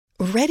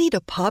Ready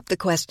to pop the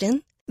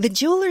question? The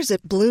jewelers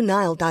at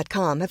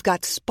BlueNile.com have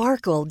got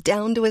sparkle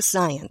down to a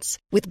science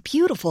with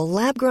beautiful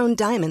lab-grown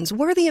diamonds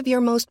worthy of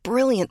your most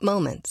brilliant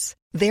moments.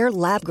 Their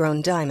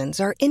lab-grown diamonds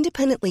are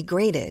independently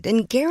graded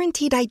and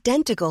guaranteed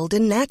identical to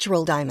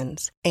natural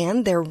diamonds,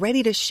 and they're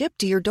ready to ship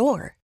to your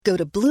door. Go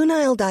to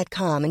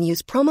BlueNile.com and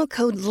use promo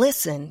code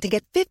LISTEN to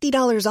get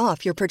 $50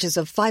 off your purchase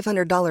of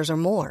 $500 or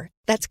more.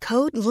 That's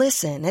code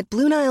LISTEN at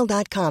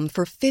BlueNile.com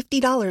for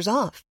 $50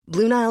 off.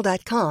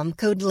 BlueNile.com,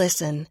 code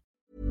LISTEN.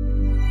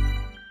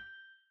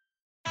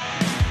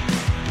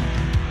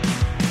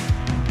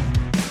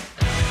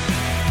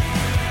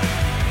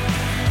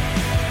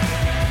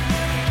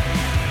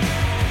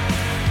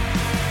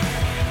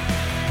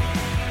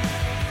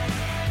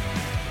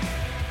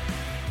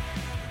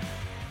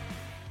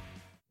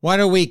 What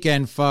a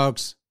weekend,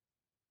 folks.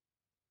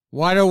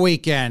 What a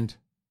weekend.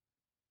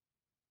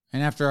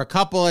 And after a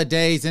couple of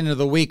days into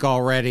the week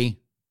already,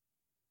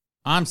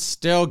 I'm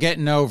still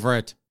getting over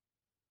it.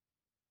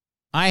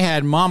 I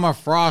had Mama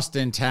Frost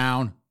in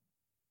town.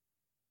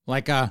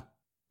 Like a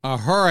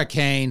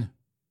hurricane.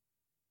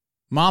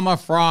 Mama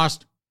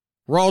Frost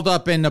rolled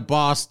up into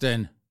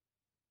Boston.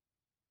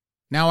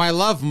 Now, I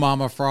love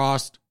Mama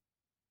Frost.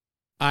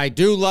 I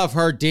do love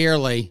her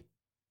dearly.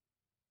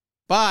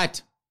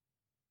 But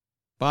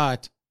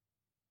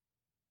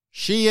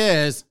she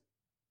is,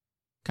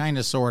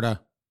 kinda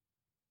sorta,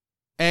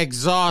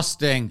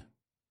 exhausting.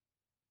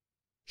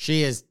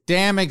 She is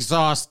damn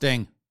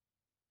exhausting.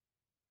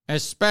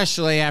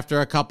 Especially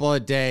after a couple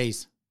of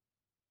days.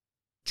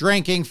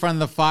 Drinking from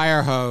the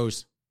fire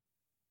hose.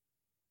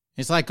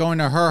 It's like going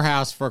to her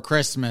house for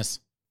Christmas.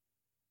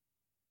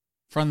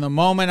 From the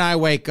moment I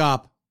wake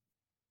up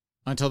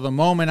until the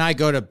moment I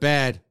go to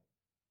bed,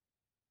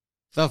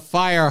 the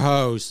fire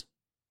hose.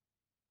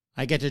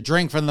 I get to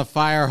drink from the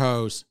fire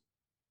hose.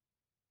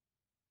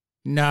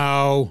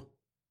 No.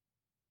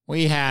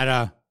 We had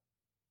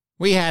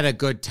a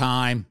good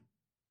time.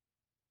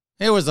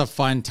 It was a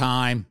fun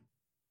time.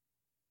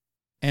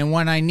 And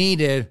when I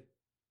needed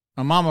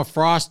a Mama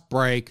Frost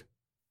break,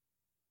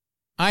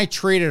 I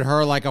treated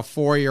her like a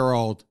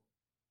 4-year-old.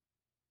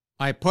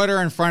 I put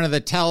her in front of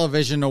the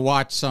television to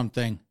watch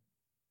something.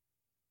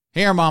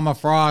 Here, Mama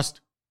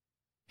Frost.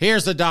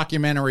 Here's a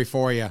documentary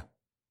for you.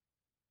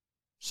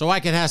 So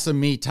I could have some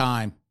me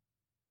time.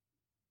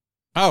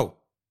 Oh,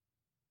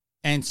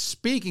 and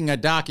speaking of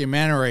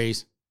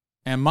documentaries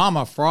and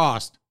Mama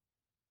Frost,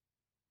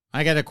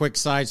 I got a quick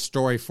side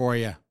story for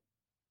you.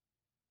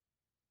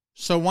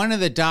 So one of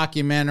the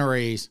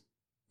documentaries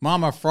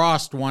Mama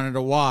Frost wanted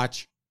to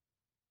watch,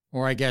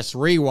 or I guess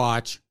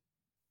rewatch,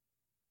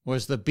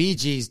 was the Bee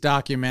Gees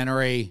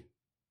documentary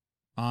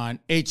on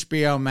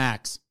HBO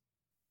Max.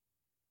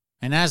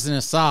 And as an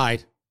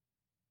aside,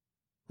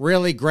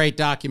 really great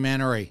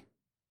documentary.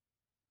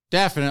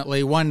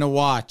 Definitely one to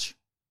watch.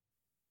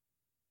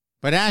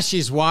 But as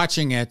she's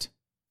watching it,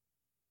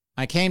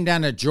 I came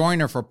down to join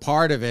her for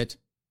part of it.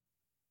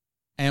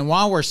 And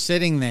while we're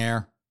sitting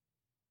there,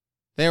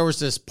 there was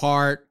this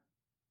part.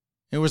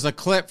 It was a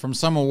clip from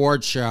some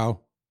award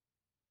show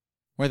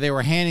where they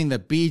were handing the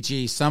Bee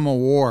Gees some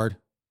award.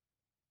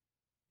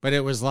 But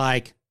it was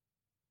like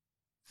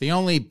the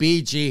only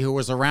Bee Gee who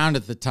was around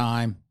at the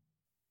time,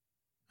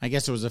 I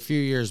guess it was a few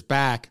years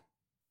back,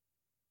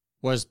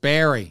 was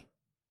Barry,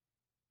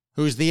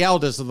 who's the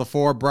eldest of the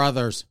 4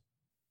 brothers.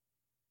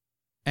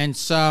 And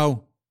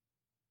so,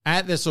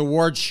 at this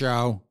award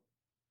show,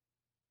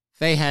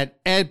 they had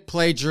Ed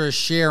Plagiarist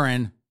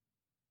Sheeran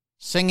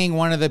singing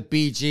one of the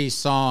Bee Gees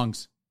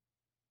songs.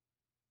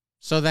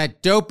 So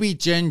that dopey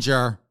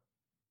ginger,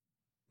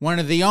 one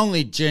of the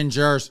only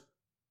gingers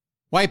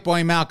White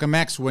Boy Malcolm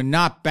X would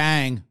not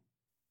bang,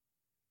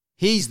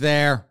 he's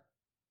there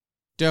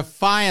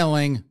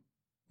defiling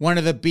one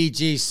of the Bee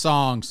Gees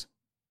songs.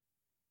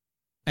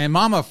 And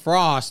Mama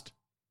Frost,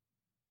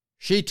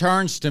 she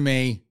turns to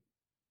me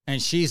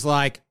and she's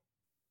like,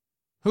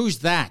 "Who's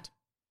that?"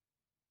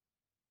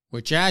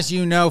 Which, as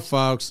you know,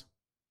 folks,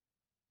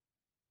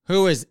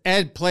 who is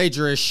Ed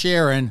Plagiarist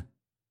Sheeran?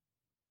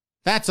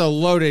 That's a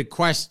loaded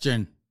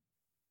question.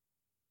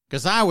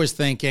 Because I was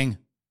thinking,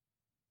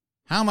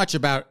 how much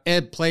about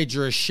Ed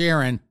Plagiarist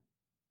Sheeran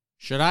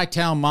should I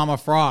tell Mama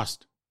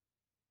Frost?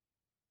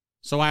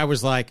 So I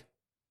was like,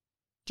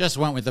 just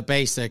went with the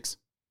basics.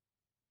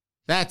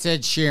 That's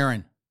Ed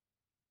Sheeran.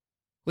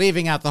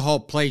 Leaving out the whole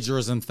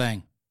plagiarism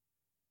thing.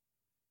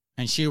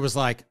 And she was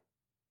like,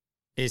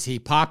 is he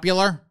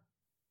popular?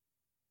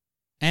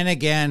 And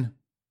again,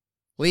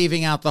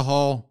 leaving out the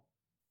whole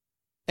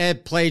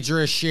Ed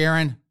Plagiarist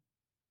Sheeran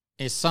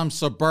is some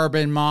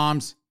suburban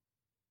mom's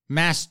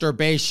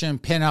masturbation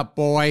pinup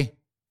boy.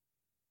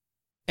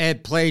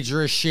 Ed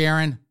Plagiarist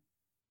Sheeran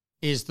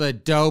is the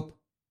dope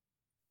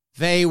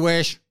they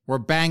wish were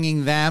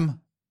banging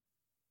them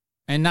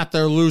and not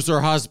their loser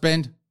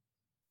husband.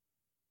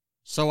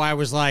 So I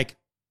was like,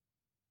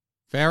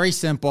 very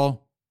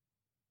simple.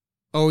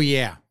 Oh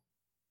yeah.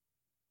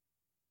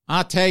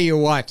 I'll tell you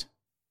what.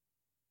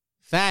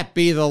 That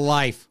be the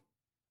life.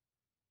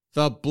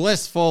 The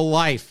blissful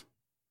life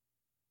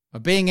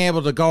of being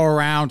able to go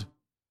around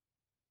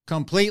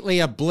completely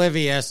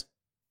oblivious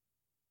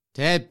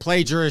to Ed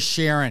Plagiarist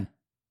Sheeran.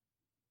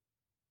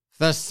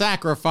 The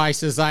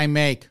sacrifices I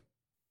make.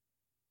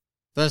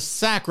 The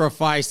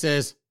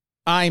sacrifices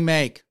I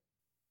make.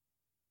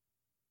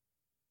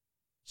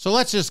 So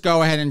let's just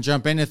go ahead and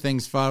jump into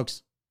things,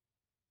 folks.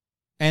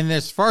 And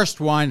this first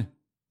one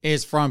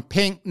is from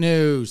Pink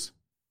News.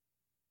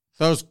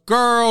 Those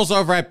girls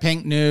over at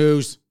Pink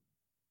News,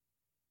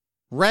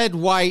 red,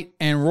 white,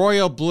 and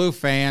royal blue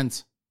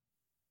fans,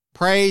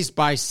 praise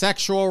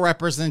bisexual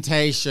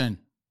representation.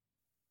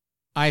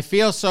 I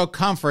feel so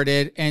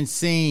comforted and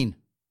seen.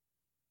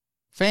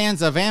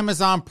 Fans of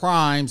Amazon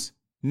Prime's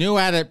new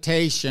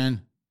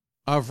adaptation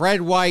of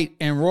Red, White,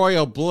 and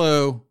Royal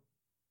Blue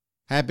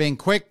have been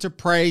quick to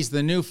praise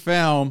the new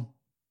film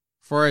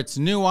for its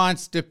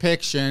nuanced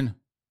depiction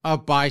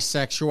of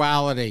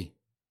bisexuality.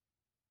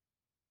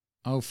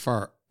 Oh,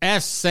 for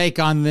F's sake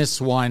on this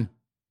one.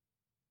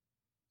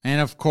 And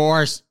of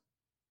course,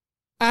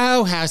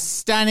 oh, how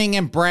stunning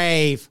and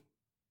brave.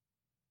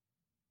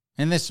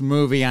 In this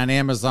movie on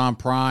Amazon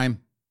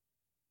Prime,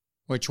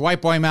 which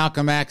White Boy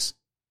Malcolm X,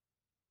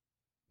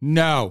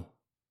 no.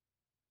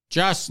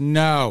 Just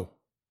no.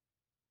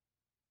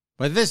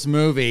 But this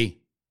movie,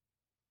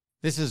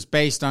 this is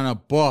based on a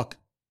book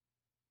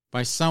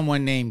by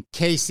someone named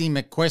Casey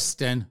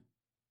McQuiston.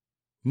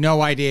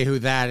 No idea who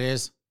that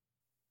is.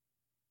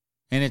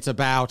 And it's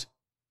about,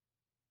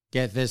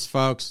 get this,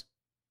 folks,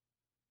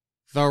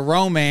 the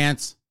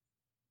romance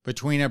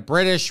between a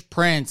British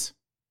prince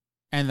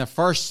and the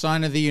first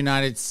son of the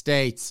United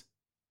States.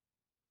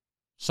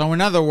 So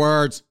in other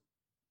words,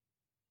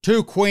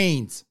 two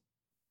queens,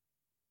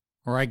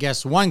 or I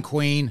guess one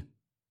queen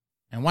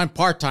and one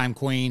part-time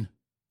queen.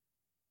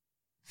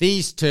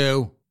 These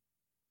two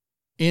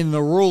in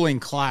the ruling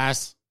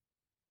class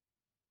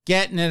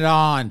getting it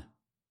on.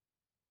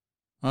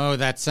 Oh,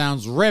 that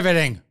sounds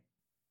riveting.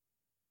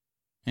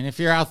 And if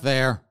you're out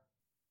there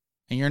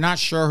and you're not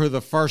sure who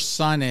the first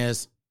son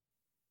is,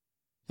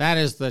 that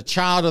is the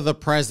child of the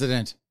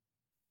president.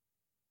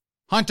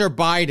 Hunter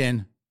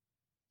Biden,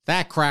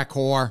 that crack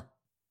whore,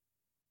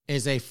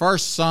 is a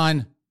first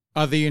son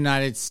of the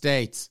United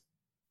States.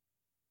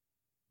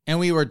 And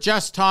we were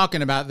just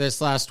talking about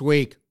this last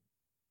week.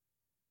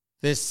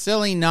 This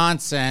silly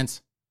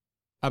nonsense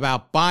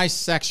about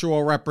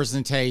bisexual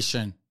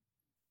representation.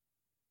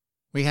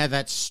 We had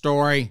that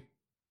story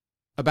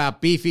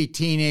about beefy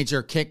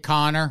teenager Kit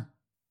Connor.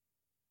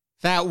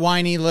 That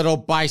whiny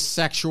little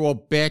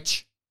bisexual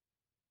bitch.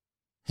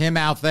 Him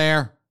out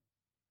there.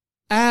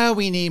 Oh,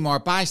 we need more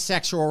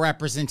bisexual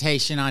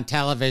representation on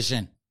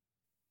television.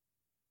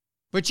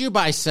 But you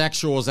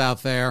bisexuals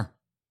out there,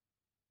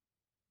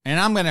 and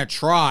I'm going to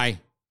try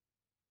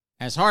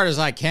as hard as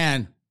I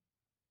can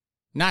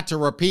not to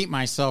repeat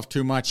myself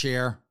too much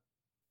here.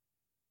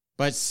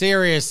 But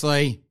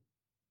seriously,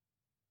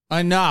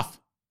 enough.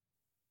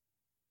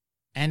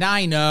 And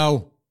I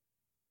know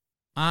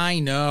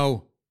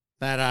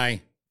that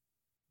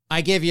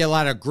I give you a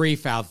lot of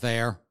grief out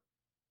there.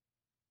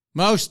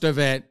 Most of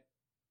it,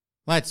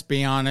 let's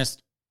be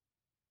honest,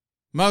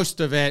 most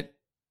of it,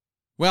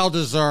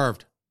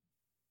 well-deserved.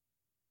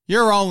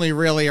 You're only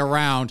really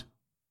around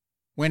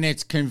when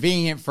it's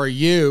convenient for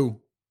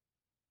you,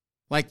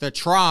 like the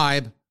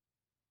tribe,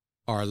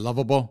 our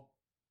lovable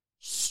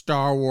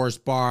Star Wars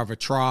bar of a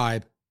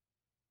tribe,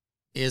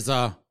 is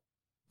a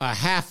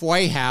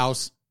halfway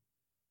house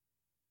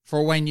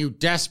for when you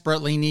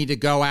desperately need to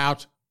go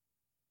out,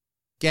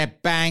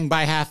 get banged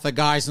by half the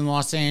guys in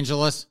Los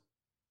Angeles,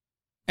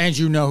 and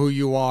you know who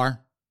you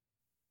are.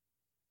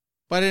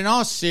 But in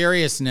all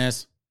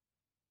seriousness,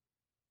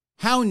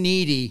 how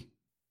needy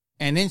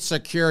and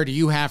insecure do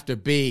you have to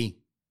be?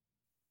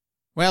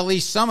 Well, at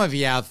least some of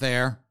you out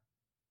there.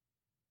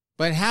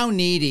 But how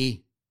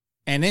needy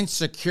and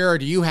insecure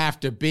do you have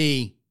to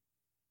be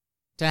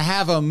to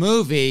have a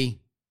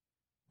movie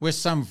with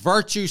some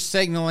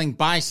virtue-signaling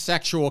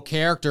bisexual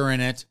character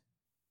in it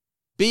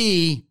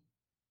be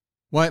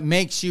what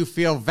makes you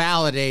feel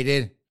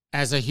validated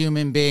as a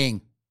human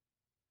being?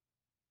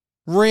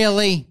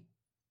 Really?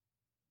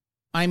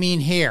 I mean,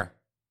 here.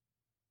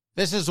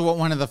 This is what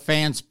one of the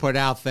fans put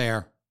out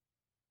there.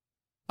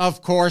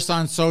 Of course,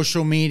 on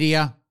social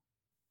media.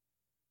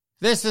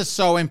 This is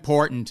so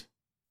important,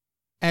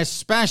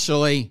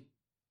 especially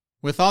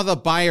with all the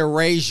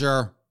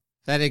bi-erasure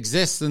that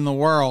exists in the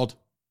world.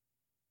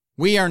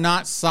 We are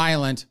not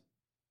silent.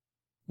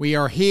 We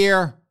are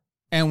here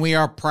and we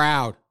are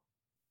proud.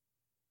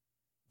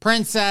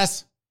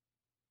 Princess,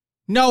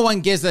 no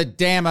one gives a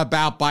damn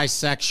about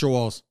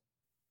bisexuals.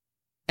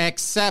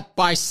 Except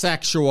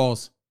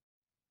bisexuals.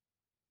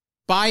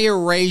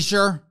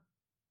 Bi-erasure,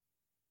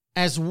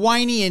 as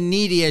whiny and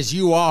needy as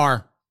you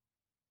are,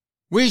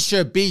 we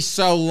should be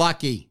so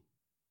lucky.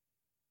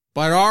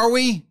 But are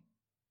we?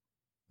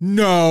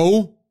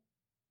 No.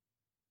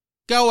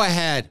 Go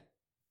ahead.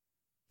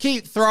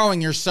 Keep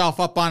throwing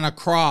yourself up on a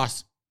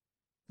cross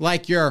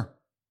like you're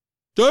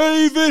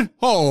David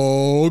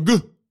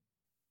Hogg.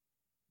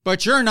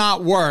 But you're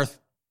not worth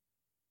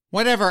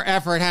whatever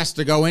effort has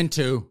to go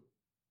into,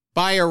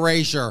 by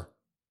erasure,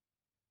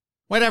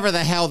 whatever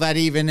the hell that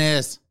even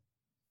is.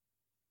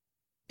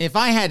 If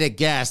I had to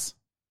guess,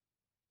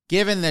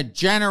 given the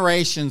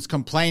generations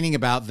complaining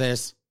about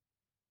this,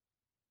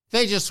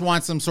 they just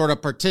want some sort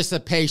of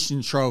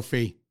participation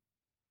trophy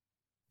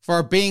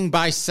for being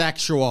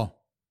bisexual.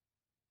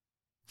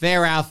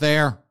 They're out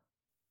there.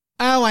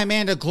 Oh, I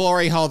manned a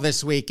glory hole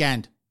this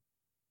weekend.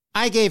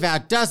 I gave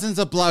out dozens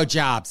of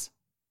blowjobs.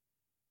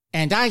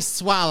 And I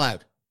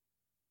swallowed.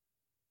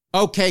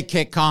 Okay,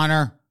 Kit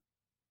Connor.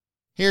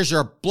 Here's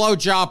your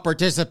blowjob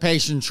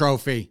participation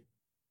trophy.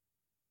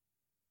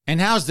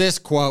 And how's this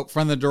quote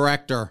from the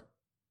director?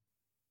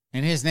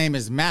 And his name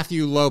is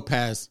Matthew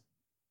Lopez.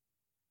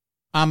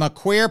 I'm a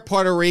queer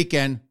Puerto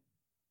Rican,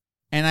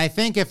 and I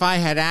think if I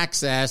had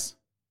access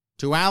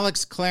to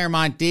Alex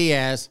Claremont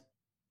Diaz,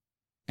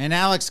 and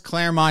Alex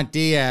Claremont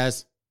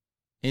Diaz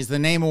is the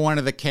name of one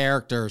of the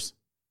characters,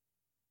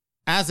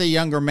 as a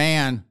younger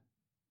man,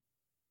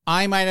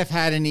 I might have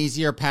had an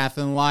easier path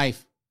in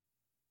life.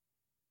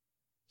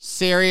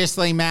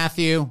 Seriously,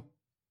 Matthew?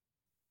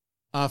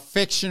 A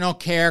fictional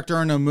character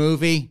in a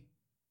movie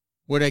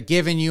would have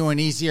given you an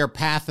easier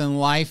path in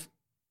life?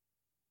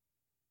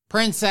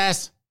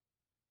 Princess,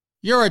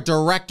 you're a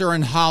director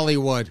in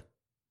Hollywood.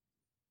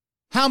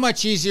 How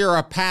much easier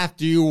a path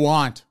do you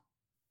want?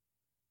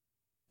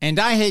 And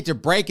I hate to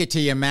break it to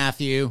you,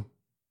 Matthew,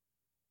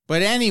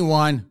 but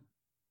anyone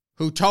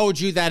who told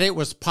you that it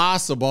was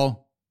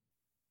possible,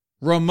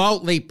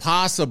 remotely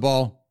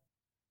possible,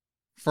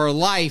 for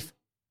life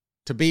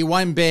to be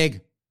one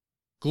big,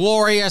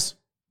 glorious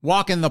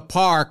walk in the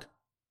park,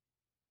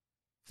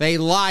 they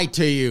lied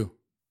to you.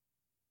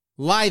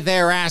 Lied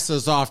their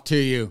asses off to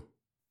you.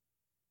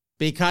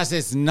 Because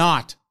it's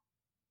not.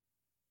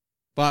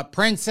 But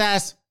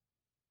Princess,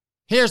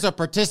 here's a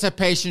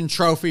participation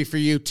trophy for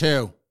you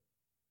too.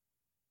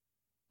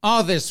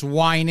 All this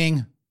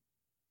whining.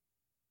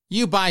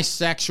 You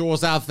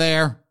bisexuals out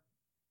there,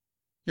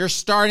 you're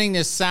starting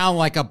to sound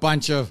like a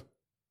bunch of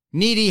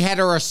needy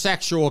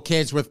heterosexual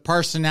kids with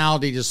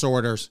personality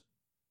disorders.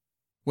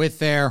 With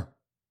their,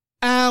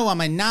 oh,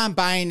 I'm a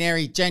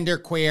non-binary,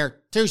 genderqueer,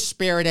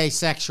 two-spirit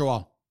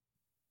asexual.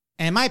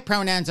 And my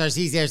pronouns are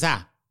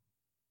zizerza.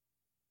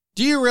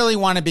 Do you really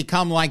want to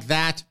become like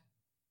that?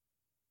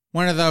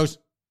 One of those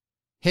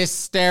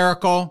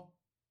hysterical,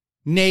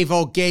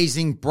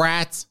 navel-gazing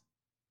brats?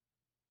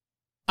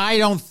 I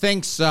don't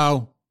think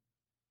so.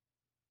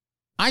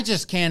 I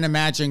just can't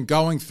imagine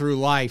going through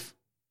life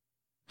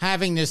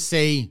having to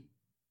see,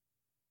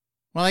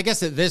 well, I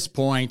guess at this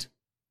point,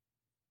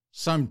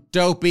 some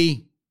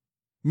dopey,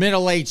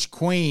 middle-aged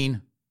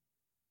queen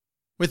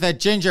with a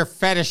ginger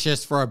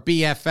fetishist for a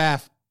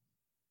BFF,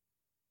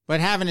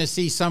 but having to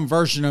see some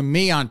version of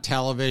me on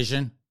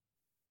television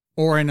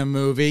or in a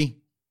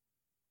movie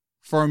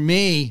for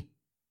me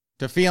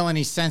to feel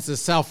any sense of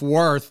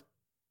self-worth.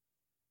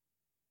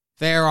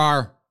 There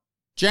are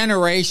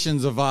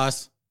generations of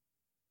us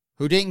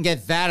who didn't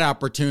get that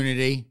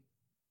opportunity,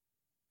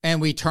 and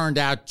we turned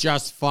out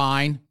just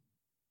fine.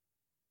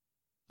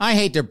 I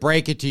hate to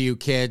break it to you,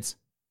 kids,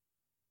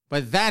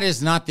 but that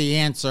is not the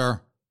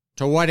answer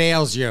to what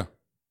ails you.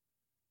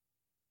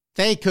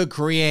 They could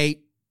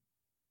create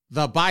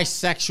the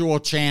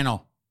Bisexual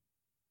Channel,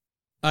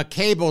 a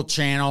cable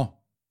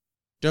channel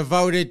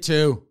devoted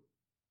to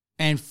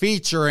and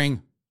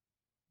featuring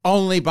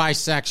only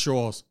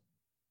bisexuals.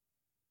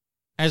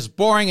 As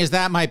boring as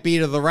that might be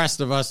to the rest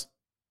of us,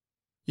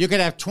 you could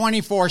have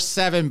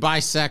 24/7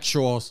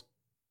 bisexuals,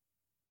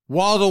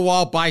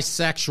 wall-to-wall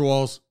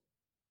bisexuals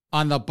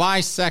on the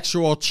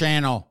Bisexual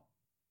Channel.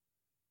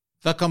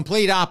 The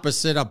complete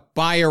opposite of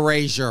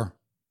bi-erasure.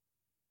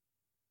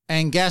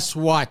 And guess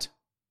what?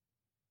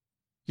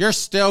 You're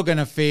still going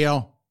to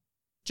feel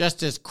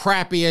just as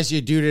crappy as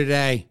you do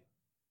today.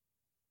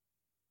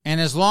 And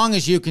as long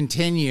as you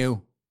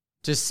continue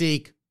to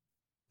seek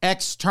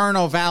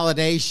external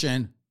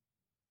validation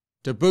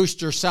to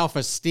boost your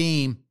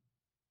self-esteem,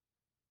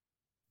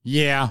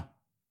 yeah.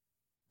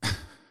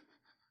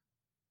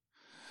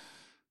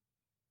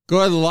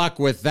 Good luck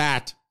with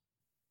that.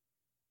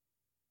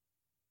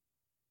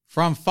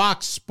 From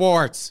Fox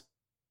Sports,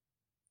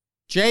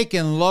 Jake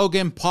and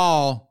Logan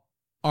Paul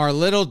are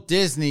little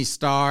Disney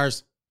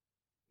stars,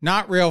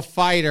 not real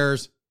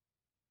fighters,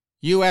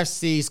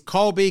 UFC's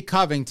Colby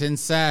Covington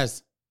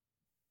says.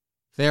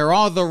 They're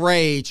all the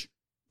rage,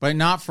 but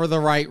not for the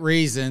right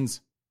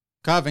reasons,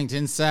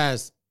 Covington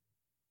says.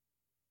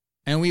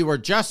 And we were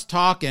just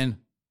talking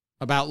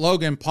about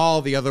Logan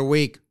Paul the other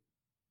week.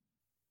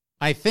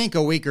 I think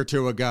a week or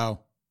two ago.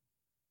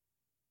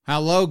 How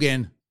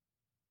Logan,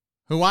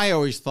 who I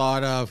always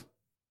thought of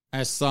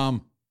as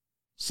some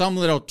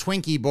little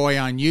Twinkie boy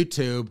on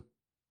YouTube,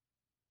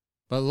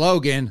 but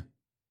Logan,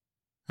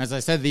 as I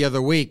said the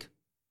other week,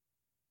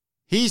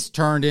 he's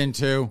turned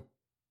into,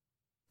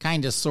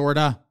 kinda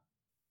sorta,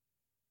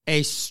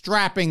 a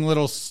strapping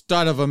little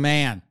stud of a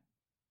man.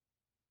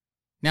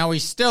 Now he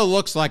still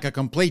looks like a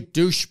complete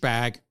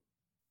douchebag.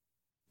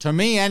 To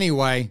me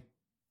anyway,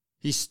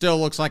 he still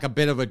looks like a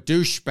bit of a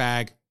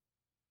douchebag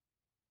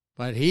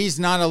But he's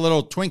not a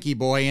little Twinkie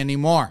boy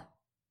anymore.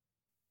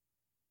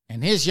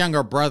 And his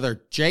younger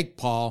brother, Jake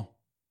Paul,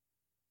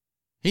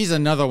 he's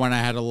another one I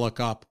had to look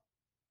up.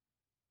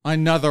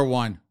 Another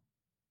one.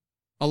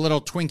 A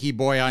little Twinkie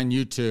boy on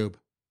YouTube.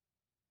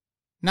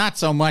 Not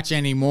so much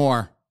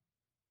anymore.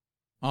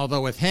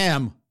 Although with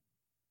him,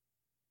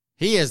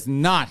 he is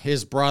not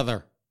his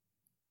brother.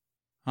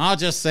 I'll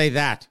just say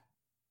that.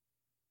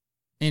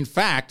 In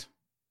fact,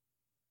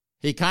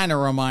 he kind of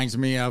reminds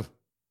me of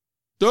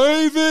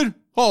David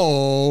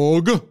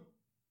Hogg.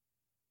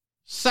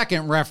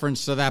 Second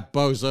reference to that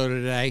bozo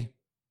today.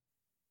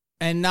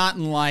 And not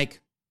in like,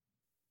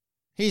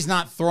 he's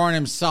not throwing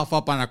himself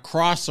up on a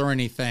cross or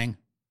anything.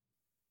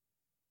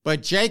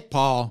 But Jake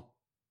Paul,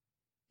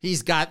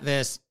 he's got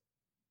this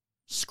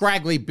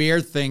scraggly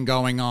beard thing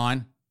going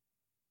on.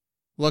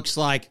 Looks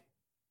like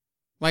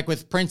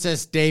with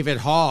Princess David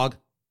Hogg,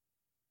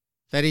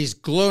 that he's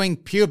gluing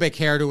pubic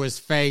hair to his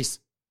face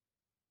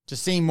to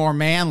seem more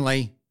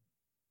manly.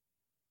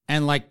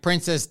 And like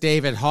Princess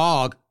David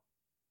Hogg,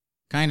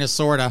 kind of,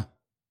 sort of,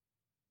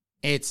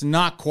 it's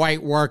not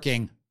quite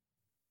working.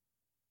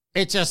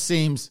 It just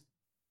seems,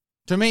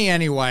 to me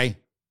anyway,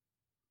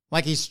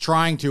 like he's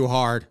trying too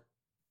hard.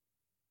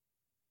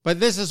 But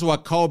this is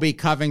what Colby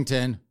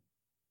Covington,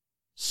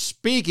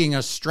 speaking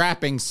of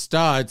strapping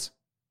studs,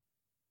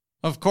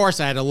 of course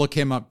I had to look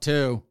him up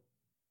too.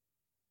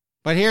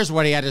 But here's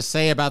what he had to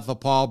say about the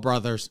Paul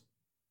brothers.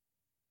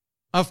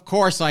 Of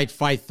course I'd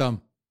fight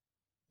them.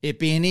 It'd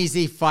be an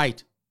easy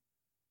fight.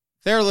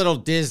 They're little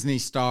Disney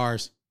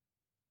stars.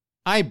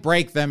 I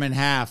break them in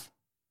half.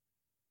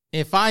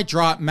 If I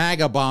drop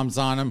MAGA bombs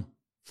on them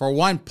for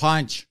one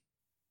punch,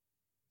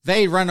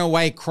 they'd run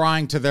away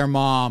crying to their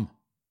mom.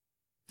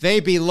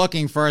 They'd be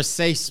looking for a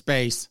safe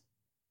space.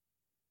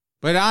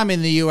 But I'm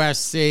in the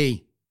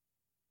UFC.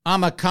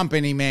 I'm a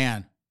company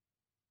man.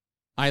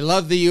 I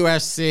love the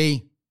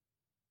UFC,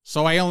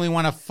 so I only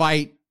want to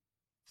fight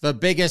the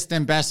biggest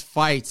and best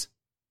fights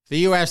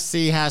the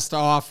UFC has to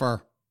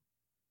offer.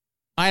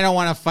 I don't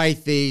want to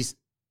fight these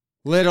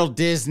little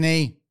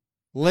Disney,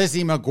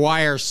 Lizzie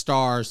McGuire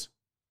stars.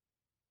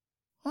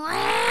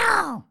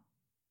 Wow.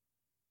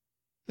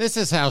 This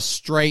is how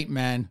straight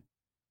men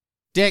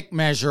dick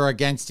measure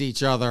against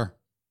each other.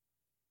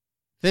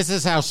 This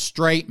is how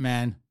straight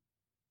men,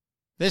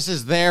 this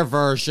is their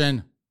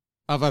version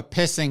of a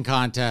pissing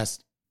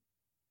contest,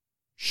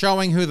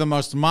 showing who the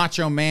most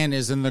macho man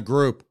is in the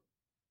group.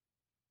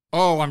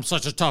 Oh, I'm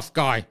such a tough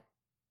guy.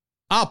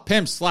 I'll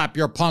pimp slap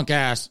your punk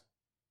ass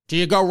till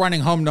you go running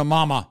home to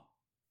mama.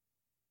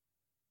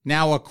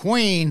 Now a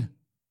queens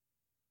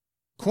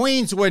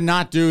would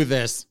not do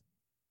this.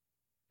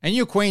 And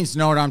you queens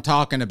know what I'm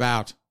talking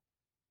about.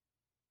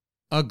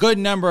 A good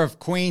number of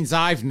queens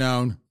I've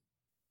known,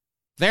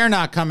 they're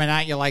not coming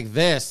at you like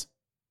this.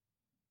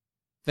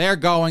 They're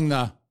going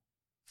the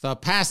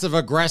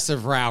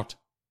passive-aggressive route.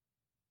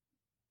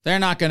 They're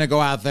not going to go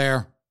out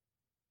there,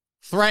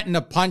 threaten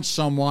to punch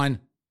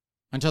someone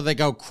until they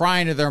go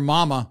crying to their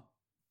mama.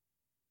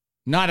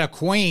 Not a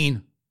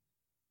queen.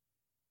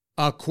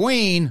 A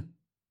queen,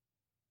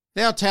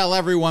 they'll tell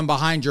everyone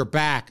behind your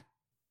back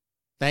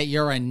that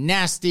you're a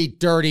nasty,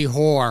 dirty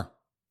whore,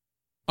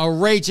 a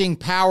raging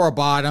power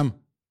bottom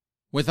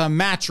with a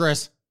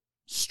mattress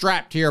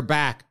strapped to your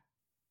back.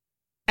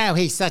 Oh,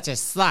 he's such a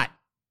slut.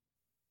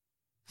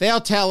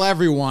 They'll tell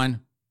everyone,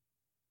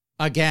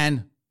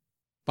 again,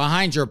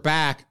 behind your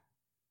back,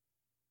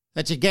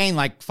 that you gained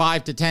like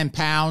 5 to 10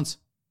 pounds.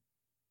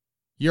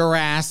 Your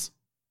ass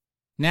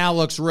now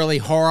looks really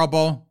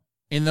horrible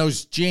in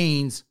those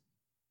jeans,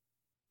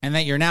 and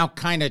that you're now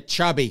kind of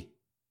chubby.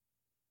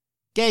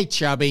 Gay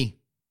chubby,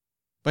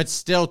 but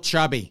still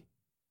chubby.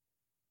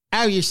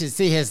 Oh, you should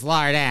see his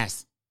lard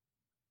ass.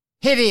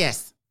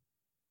 Hideous.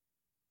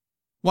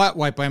 What,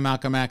 White Boy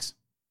Malcolm X?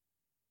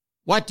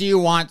 What do you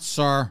want,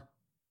 sir?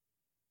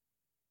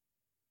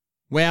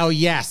 Well,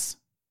 yes.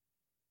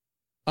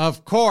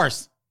 Of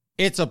course,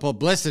 it's a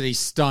publicity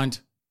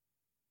stunt.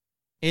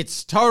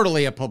 It's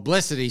totally a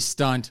publicity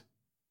stunt.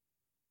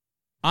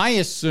 I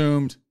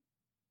assumed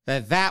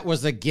that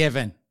was a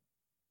given.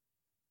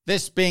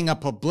 This being a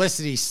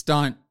publicity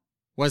stunt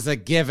was a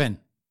given.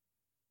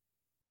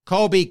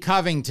 Colby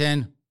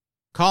Covington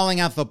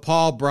calling out the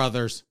Paul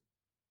brothers.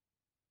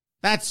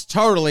 That's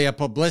totally a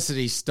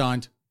publicity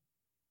stunt.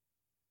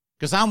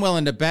 Because I'm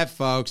willing to bet,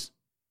 folks,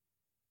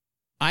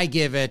 I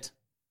give it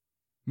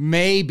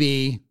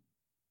maybe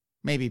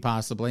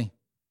possibly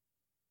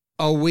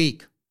a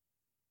week.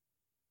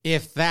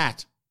 If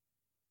that,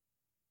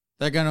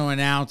 they're going to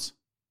announce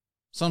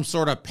some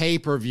sort of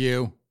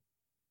pay-per-view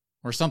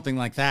or something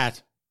like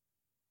that.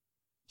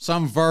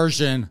 Some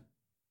version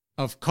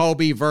of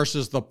Colby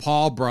versus the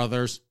Paul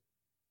brothers.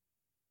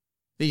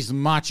 These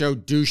macho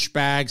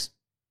douchebags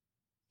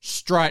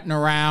strutting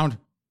around.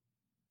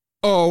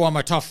 Oh, I'm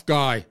a tough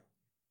guy.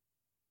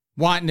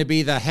 Wanting to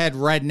be the head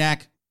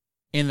redneck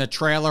in the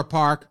trailer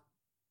park.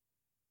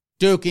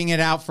 Duking it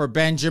out for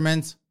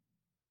Benjamins.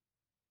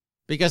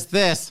 Because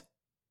this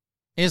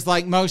is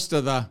like most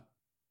of the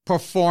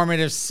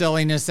performative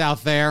silliness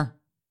out there.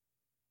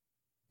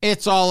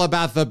 It's all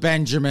about the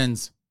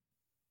Benjamins.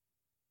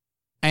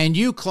 And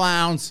you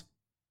clowns,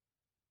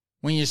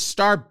 when you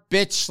start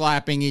bitch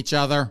slapping each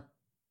other,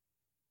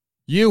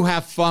 you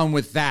have fun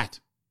with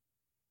that.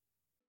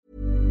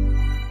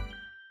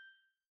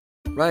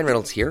 Ryan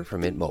Reynolds here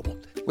from Mint Mobile.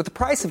 With the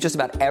price of just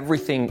about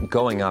everything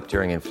going up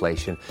during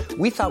inflation,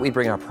 we thought we'd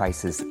bring our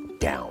prices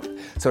down.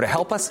 So to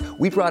help us,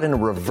 we brought in a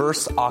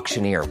reverse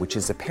auctioneer, which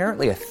is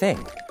apparently a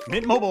thing.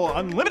 Mint Mobile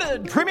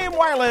Unlimited Premium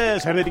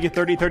Wireless. How to get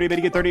 30, 30, bit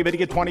to get 30, bit to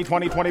get 20,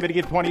 20, 20, bit to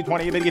get 20,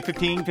 20, bit to get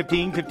 15,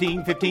 15,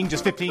 15, 15,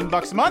 just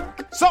 $15 a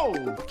month?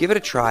 Sold! Give it a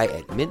try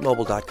at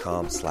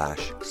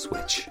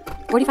mintmobile.com/switch.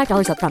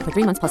 $45 up front for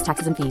 3 months plus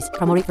taxes and fees.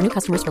 Promo rate for new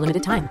customers for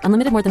limited time.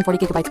 Unlimited more than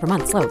 40 gigabytes per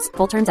month. Slows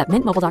full terms at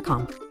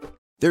mintmobile.com.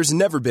 There's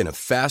never been a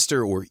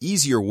faster or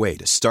easier way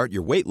to start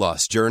your weight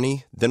loss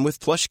journey than with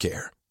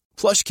PlushCare.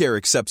 PlushCare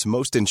accepts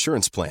most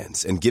insurance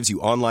plans and gives you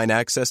online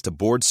access to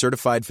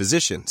board-certified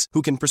physicians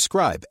who can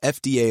prescribe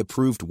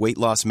FDA-approved weight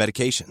loss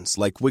medications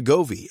like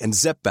Wegovy and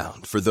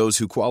Zepbound for those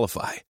who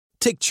qualify.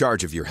 Take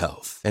charge of your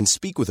health and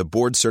speak with a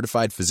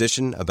board-certified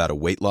physician about a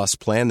weight loss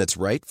plan that's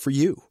right for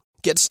you.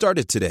 Get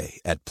started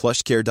today at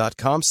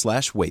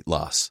plushcare.com/weight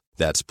loss.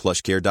 That's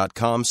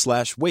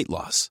plushcare.com/weight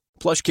loss.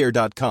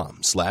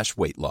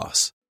 plushcare.com/weight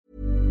loss.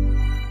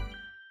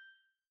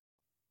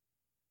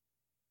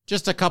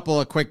 Just a couple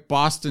of quick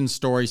Boston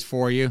stories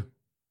for you.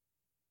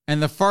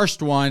 And the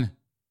first one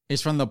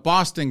is from the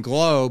Boston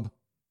Globe.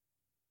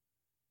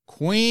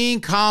 Queen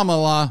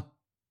Kamala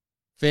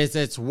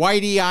visits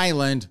Whidbey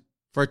Island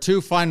for 2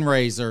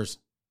 fundraisers.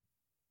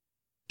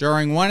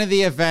 During one of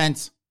the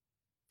events,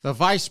 the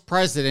vice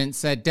president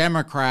said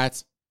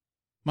Democrats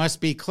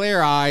must be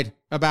clear-eyed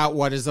about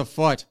what is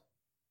afoot,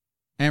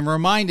 and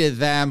reminded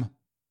them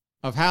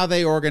of how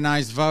they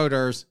organized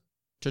voters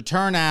to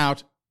turn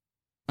out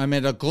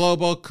amid a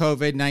global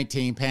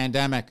COVID-19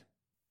 pandemic.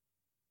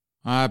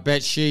 I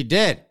bet she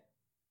did.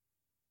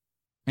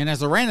 And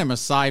as a random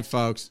aside,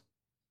 folks,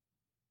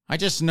 I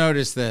just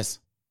noticed this.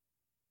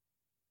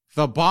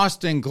 The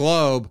Boston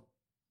Globe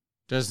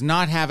does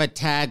not have a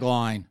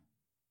tagline.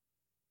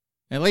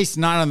 At least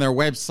not on their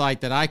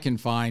website that I can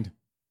find.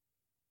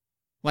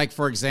 Like,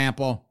 for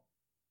example,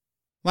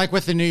 like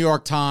with the New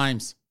York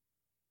Times.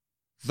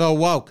 The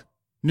woke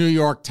New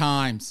York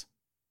Times.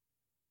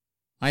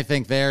 I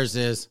think theirs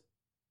is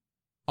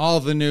all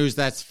the news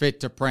that's fit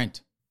to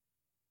print,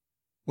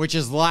 which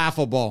is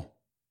laughable.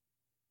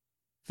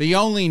 The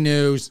only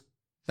news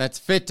that's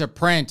fit to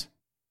print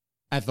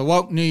at the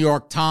woke New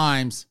York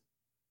Times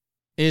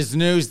is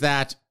news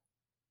that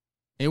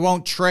it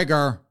won't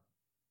trigger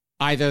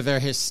either their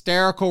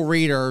hysterical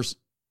readers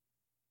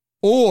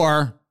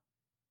or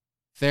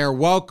their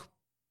woke,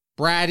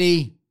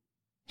 bratty,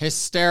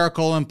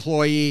 hysterical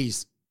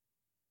employees.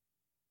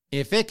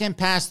 If it can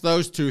pass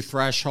those 2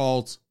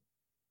 thresholds,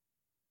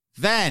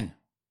 then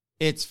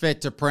it's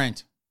fit to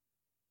print.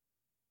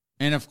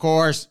 And of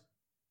course,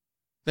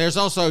 there's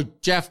also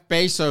Jeff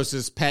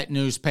Bezos' pet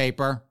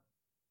newspaper,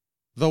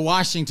 The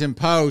Washington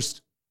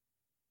Post,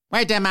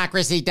 where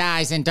democracy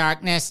dies in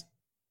darkness.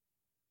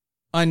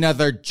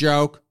 Another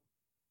joke.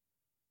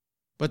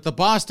 But the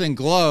Boston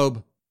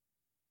Globe,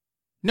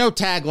 no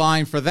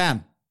tagline for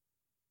them.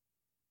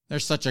 They're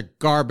such a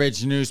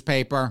garbage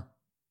newspaper.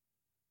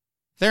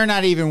 They're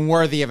not even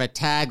worthy of a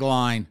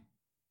tagline.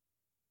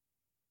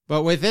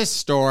 But with this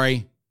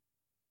story,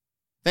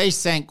 they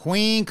sent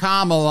Queen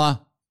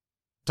Kamala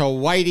to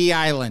Whidbey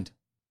Island,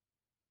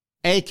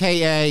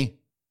 a.k.a.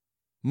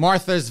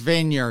 Martha's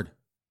Vineyard.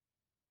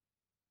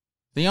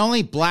 The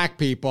only black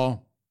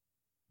people,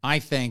 I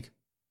think,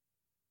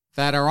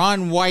 that are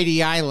on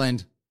Whidbey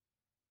Island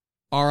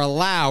are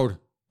allowed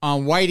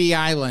on Whidbey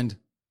Island,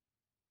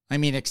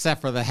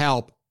 except for the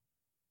help,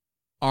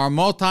 are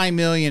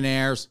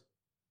multimillionaires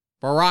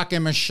Barack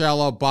and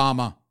Michelle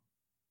Obama.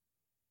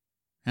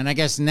 And I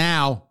guess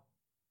now,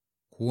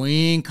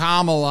 Queen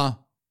Kamala,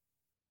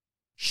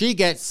 she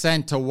gets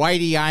sent to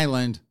Whidbey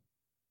Island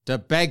to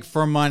beg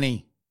for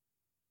money.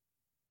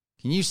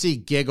 Can you see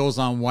giggles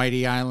on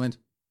Whidbey Island?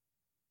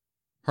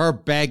 Her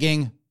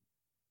begging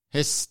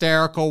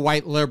hysterical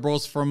white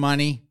liberals for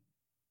money.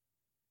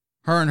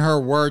 Her and her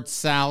word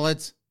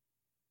salads.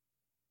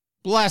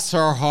 Bless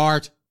her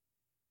heart.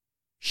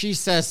 She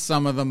says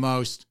some of the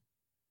most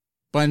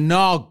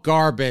banal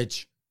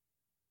garbage.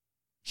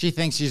 She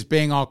thinks she's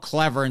being all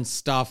clever and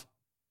stuff,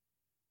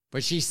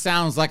 but she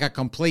sounds like a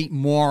complete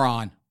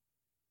moron.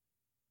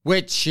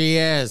 Which she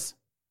is.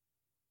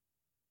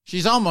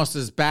 She's almost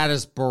as bad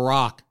as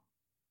Barack.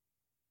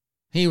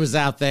 He was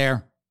out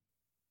there.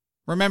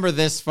 Remember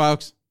this,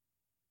 folks?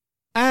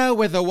 Oh,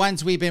 we're the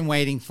ones we've been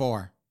waiting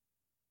for.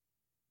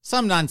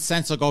 Some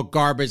nonsensical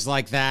garbage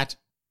like that.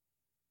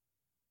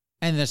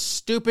 And the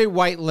stupid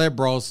white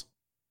liberals,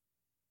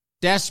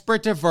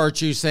 desperate to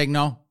virtue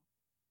signal,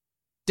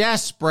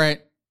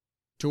 desperate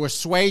to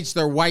assuage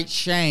their white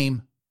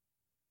shame,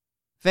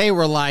 they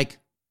were like,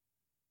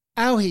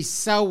 oh, he's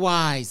so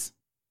wise.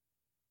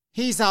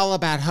 He's all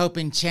about hope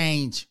and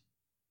change.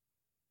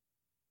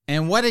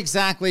 And what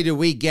exactly do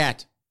we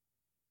get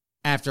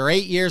after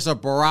 8 years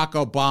of Barack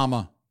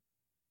Obama?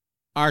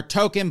 our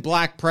token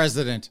black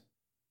president.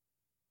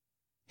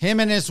 Him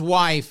and his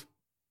wife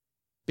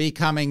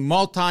becoming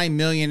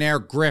multi-millionaire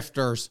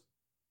grifters,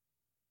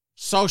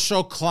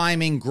 social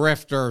climbing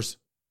grifters,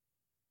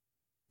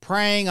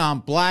 preying on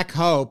black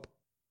hope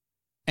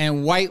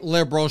and white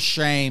liberal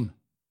shame.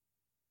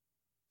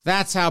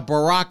 That's how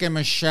Barack and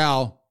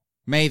Michelle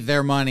made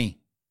their money.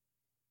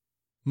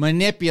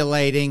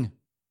 Manipulating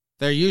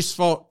their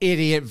useful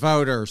idiot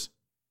voters.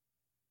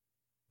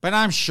 But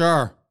I'm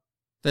sure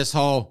this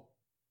whole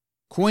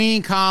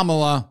Queen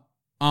Kamala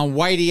on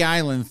Whitey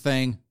Island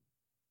thing,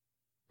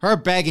 her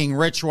begging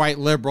rich white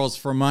liberals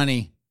for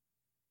money,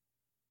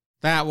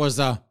 that was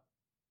a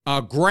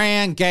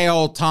grand gay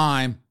old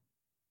time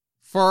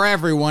for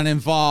everyone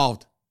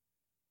involved.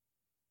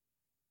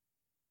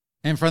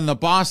 And from the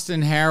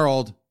Boston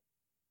Herald,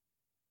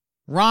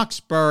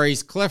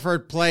 Roxbury's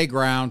Clifford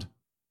Playground,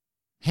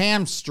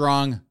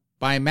 hamstrung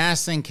by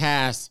massing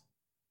casts.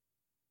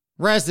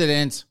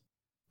 Residents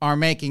are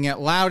making it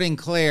loud and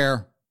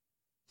clear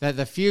that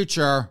the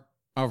future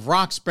of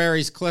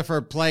Roxbury's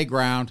Clifford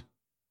Playground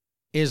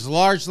is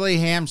largely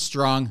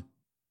hamstrung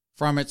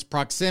from its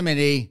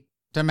proximity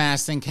to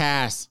massing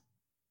casts.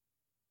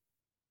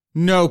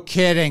 No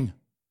kidding.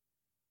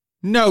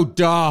 No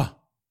duh.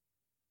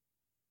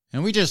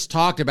 And we just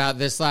talked about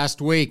this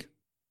last week.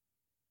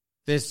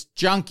 This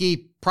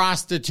junkie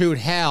prostitute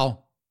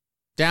hell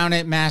down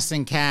at Mass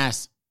and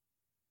Cass.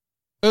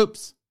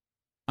 Oops,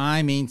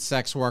 I mean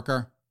sex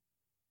worker.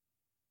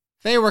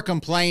 They were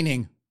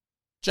complaining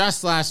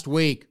just last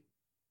week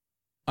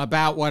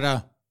about what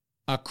a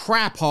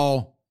crap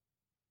hole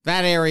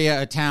that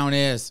area of town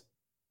is.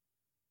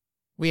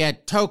 We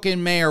had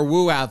token Mayor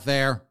Wu out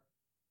there.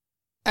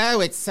 Oh,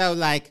 it's so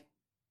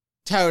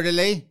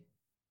totally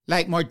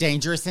more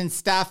dangerous and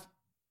stuff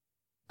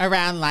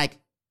around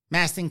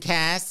Mass and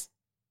Cass.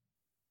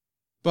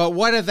 But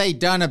what have they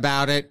done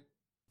about it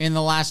in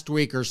the last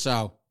week or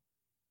so?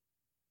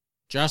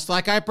 Just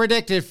like I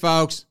predicted,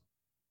 folks.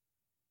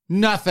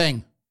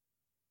 Nothing.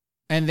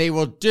 And they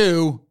will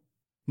do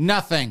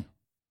nothing.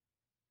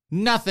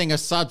 Nothing of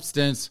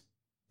substance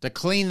to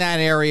clean that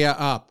area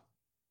up.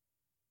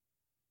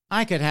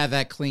 I could have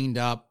that cleaned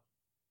up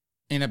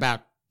in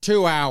about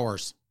 2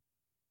 hours.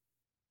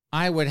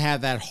 I would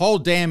have that whole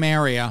damn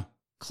area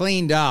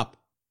cleaned up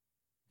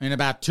in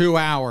about 2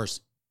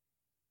 hours.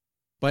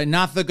 But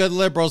not the good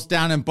liberals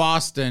down in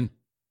Boston.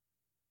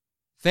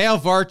 They'll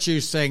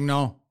virtue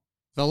signal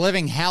the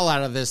living hell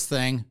out of this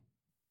thing.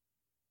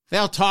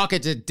 They'll talk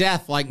it to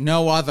death like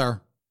no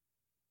other.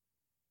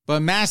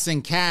 But Mass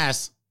and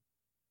Cass,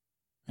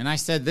 and I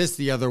said this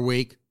the other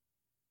week,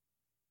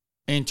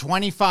 in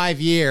 25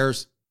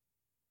 years,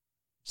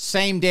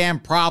 same damn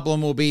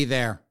problem will be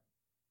there.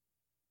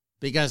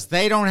 Because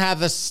they don't have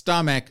the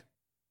stomach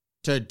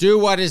to do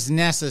what is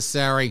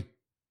necessary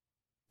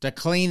to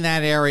clean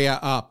that area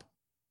up.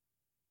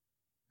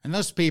 And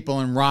those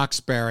people in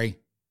Roxbury,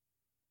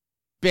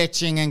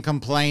 bitching and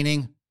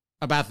complaining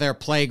about their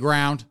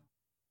playground,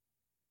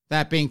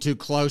 that being too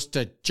close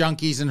to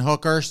junkies and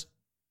hookers.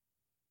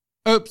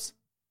 Oops,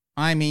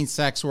 I mean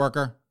sex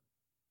worker.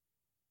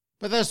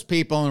 But those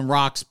people in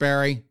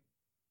Roxbury,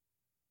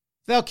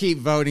 they'll keep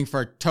voting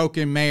for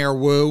token Mayor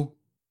Wu.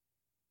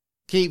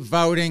 Keep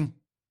voting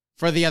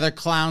for the other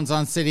clowns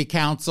on city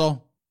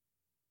council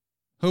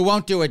who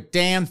won't do a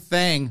damn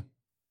thing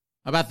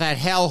about that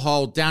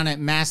hellhole down at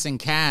Mass and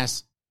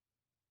Cass.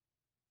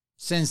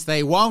 Since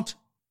they won't,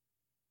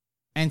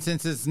 and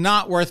since it's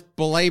not worth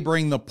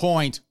belaboring the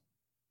point,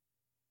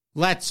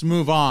 let's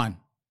move on.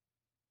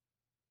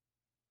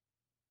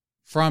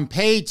 From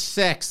page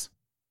 6,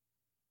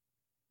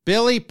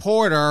 Billy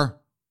Porter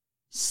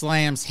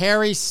slams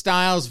Harry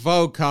Styles'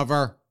 Vogue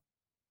cover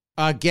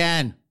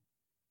again.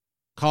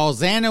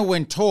 Calls Anna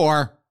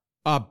Wintour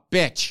a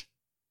bitch.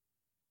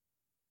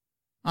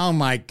 Oh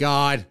my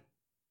God.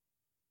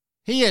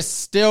 He is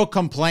still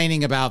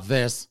complaining about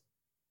this.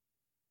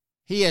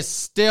 He is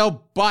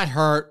still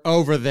butthurt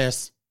over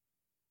this.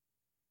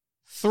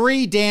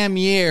 3 damn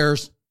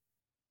years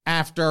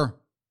after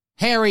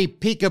Harry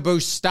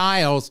Peekaboo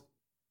Styles,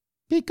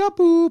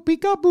 peekaboo,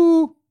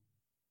 peekaboo,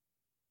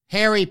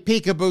 Harry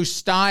Peekaboo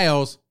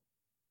Styles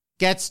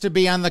gets to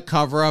be on the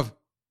cover of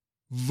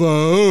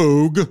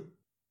Vogue.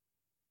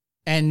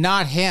 And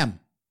not him.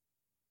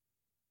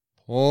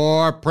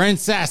 Poor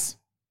princess.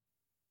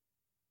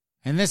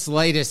 And this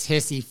latest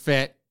hissy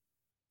fit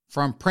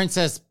from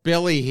Princess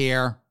Billy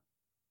here,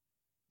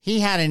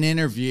 he had an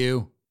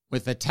interview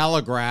with The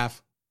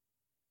Telegraph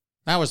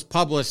that was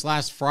published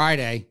last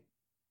Friday.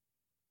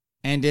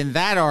 And in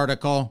that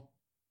article,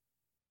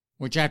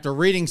 which after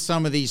reading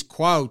some of these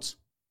quotes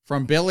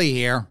from Billy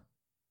here,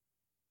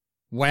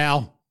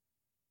 well,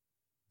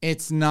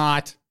 it's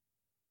not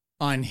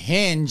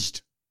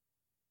unhinged.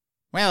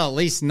 Well, at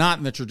least not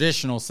in the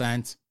traditional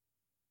sense.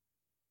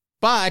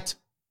 But,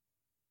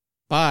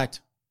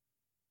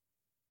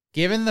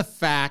 given the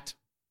fact,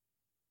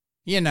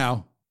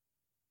 that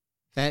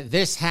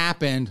this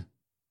happened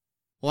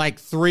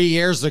 3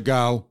 years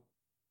ago,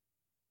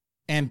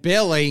 and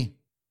Billy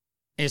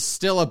is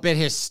still a bit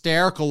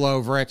hysterical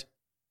over it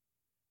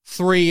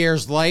 3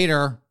 years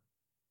later.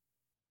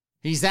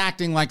 He's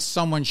acting like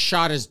someone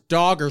shot his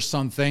dog or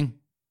something.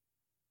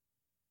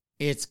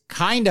 It's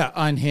kinda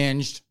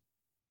unhinged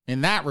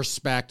in that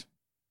respect.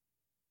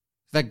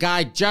 The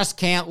guy just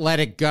can't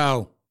let it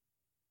go.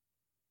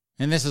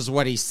 And this is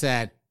what he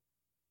said.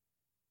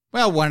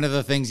 Well, one of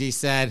the things he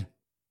said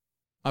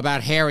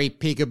about Harry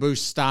Peekaboo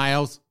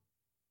Styles.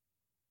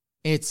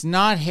 It's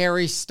not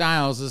Harry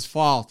Styles'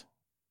 fault.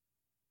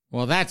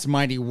 Well, that's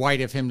mighty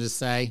white of him to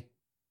say.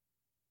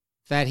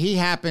 That he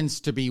happens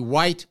to be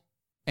white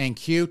and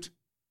cute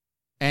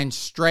and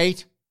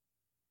straight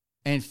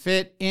and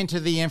fit into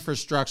the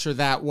infrastructure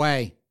that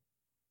way.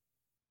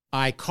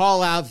 I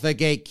call out the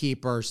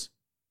gatekeepers.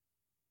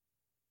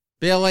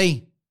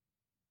 Billy,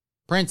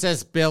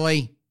 Princess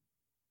Billy,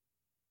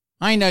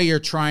 I know you're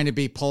trying to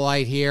be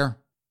polite here,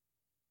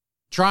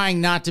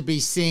 trying not to be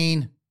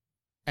seen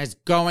as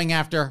going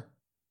after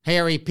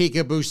Harry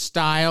Peekaboo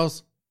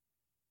Styles.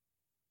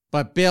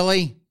 But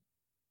Billy,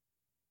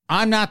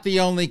 I'm not the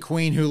only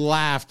queen who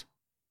laughed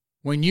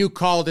when you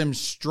called him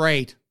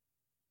straight.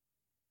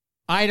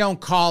 I don't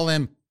call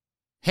him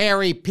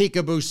Harry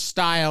Peekaboo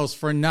Styles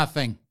for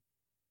nothing.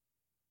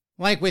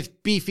 Like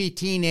with beefy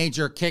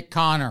teenager Kit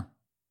Connor,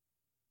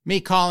 me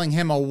calling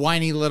him a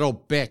whiny little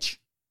bitch.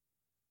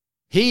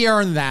 He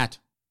earned that.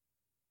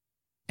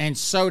 And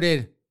so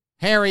did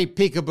Harry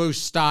Peekaboo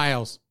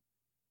Styles.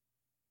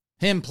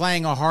 Him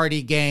playing a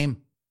hearty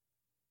game,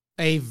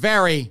 a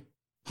very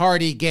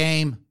hearty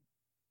game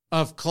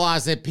of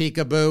closet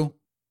peekaboo.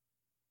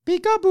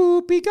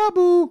 Peekaboo,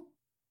 peekaboo.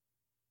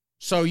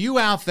 So you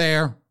out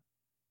there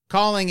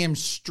calling him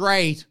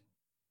straight?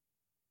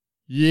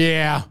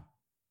 Yeah,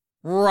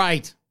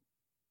 right.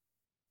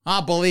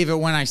 I'll believe it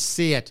when I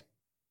see it.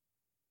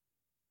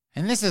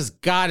 And this has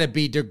got to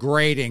be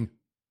degrading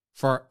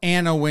for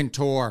Anna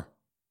Wintour,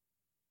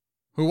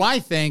 who I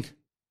think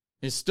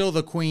is still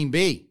the queen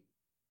bee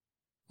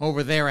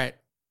over there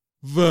at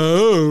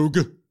Vogue.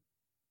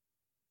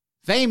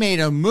 They made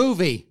a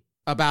movie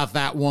about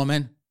that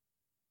woman,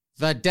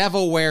 The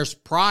Devil Wears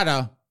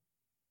Prada,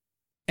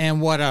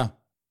 and what a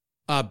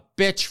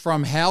bitch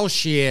from hell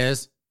she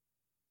is.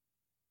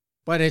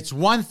 But it's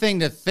one thing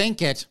to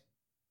think it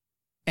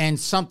and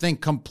something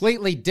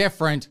completely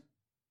different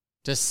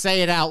to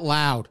say it out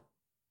loud.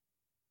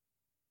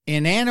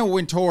 In Anna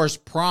Wintour's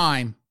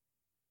prime,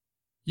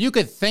 you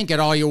could think it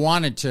all you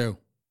wanted to.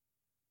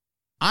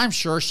 I'm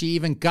sure she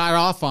even got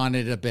off on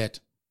it a bit,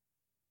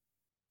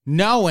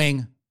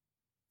 knowing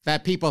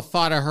that people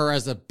thought of her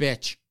as a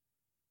bitch.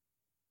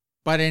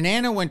 But in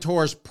Anna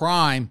Wintour's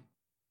prime,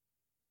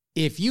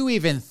 if you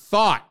even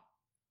thought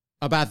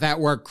about that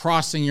word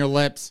crossing your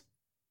lips,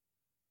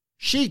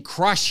 she'd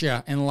crush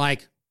you in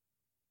like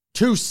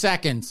 2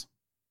 seconds.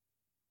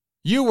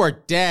 You were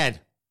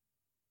dead.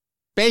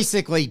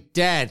 Basically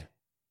dead.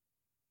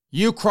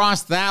 You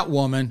crossed that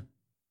woman.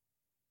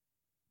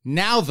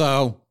 Now,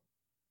 though,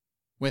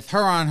 with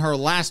her on her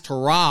last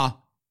hurrah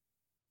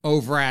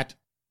over at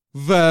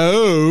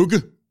Vogue,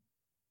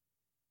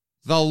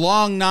 the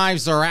long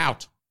knives are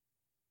out.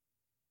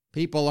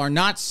 People are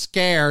not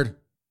scared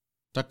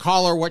to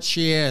call her what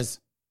she is.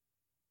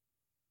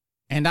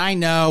 And I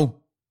know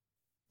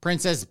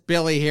Princess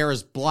Billy here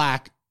is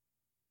black,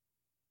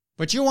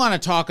 but you want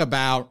to talk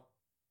about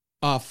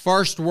a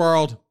first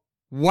world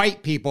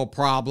white people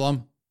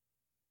problem,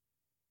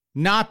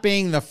 not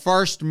being the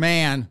first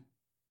man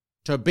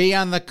to be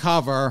on the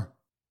cover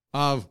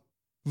of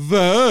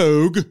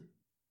Vogue.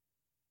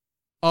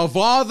 Of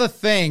all the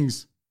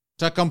things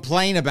to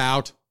complain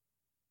about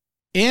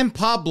in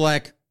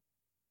public,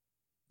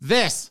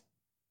 this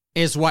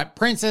is what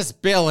Princess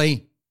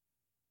Billy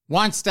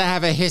wants to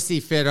have a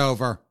hissy fit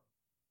over.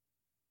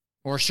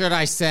 Or should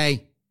I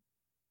say,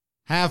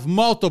 have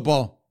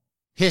multiple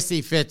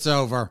hissy fits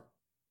over.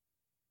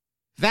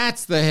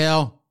 That's the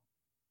hill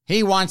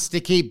he wants to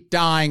keep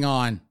dying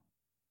on.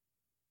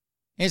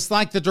 It's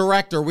like the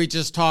director we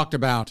just talked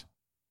about.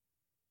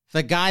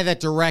 The guy that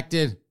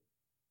directed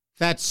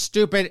that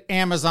stupid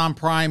Amazon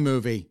Prime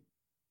movie,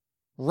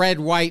 Red,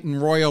 White,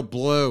 and Royal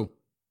Blue.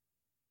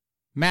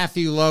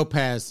 Matthew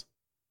Lopez.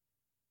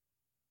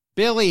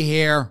 Billy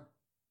here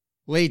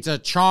leads a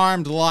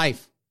charmed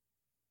life.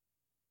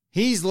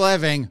 He's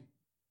living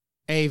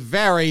a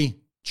very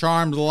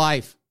charmed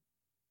life.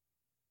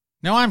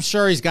 Now, I'm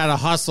sure he's got to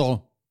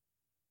hustle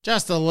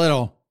just a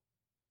little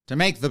to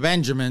make the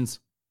Benjamins.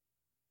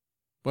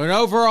 But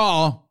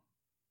overall,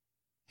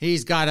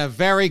 he's got a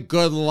very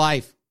good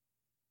life.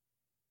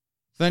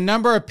 The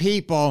number of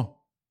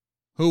people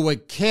who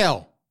would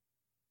kill,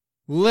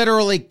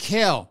 literally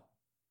kill,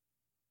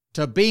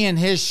 to be in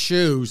his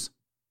shoes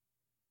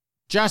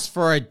just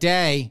for a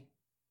day,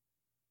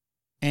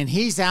 and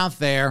he's out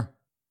there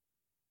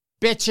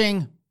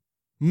bitching,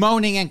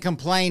 moaning, and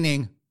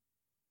complaining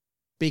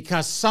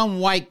because some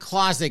white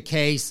closet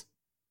case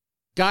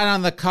got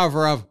on the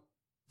cover of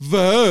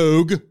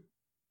Vogue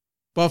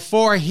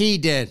before he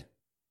did.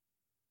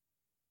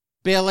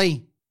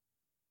 Billy,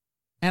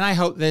 and I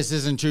hope this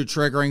isn't too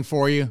triggering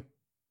for you,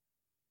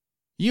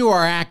 you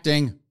are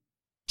acting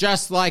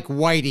just like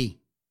Whitey,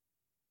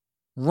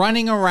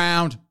 running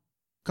around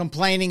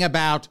complaining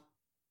about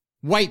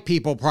white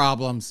people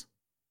problems.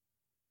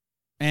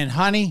 And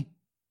honey,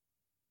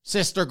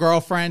 sister,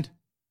 girlfriend,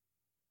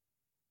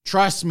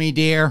 trust me,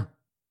 dear,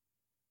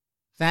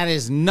 that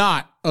is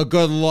not a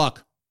good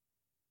look.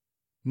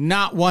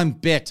 Not one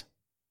bit.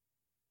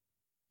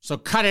 So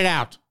cut it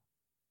out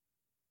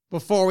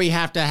before we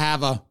have to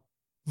have a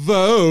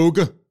Vogue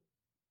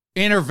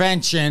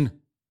intervention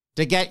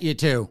to get you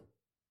to.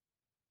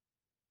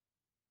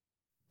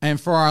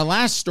 And for our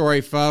last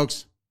story,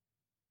 folks,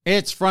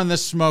 it's from the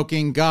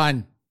Smoking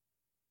Gun.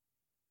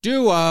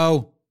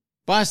 Duo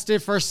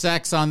busted for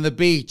sex on the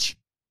beach.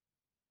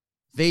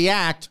 The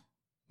act,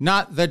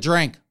 not the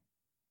drink.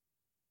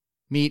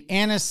 Meet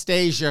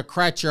Anastasia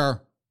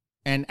Krecher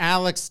and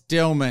Alex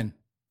Dillman.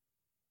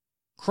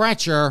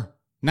 Krecher,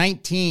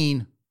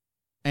 19,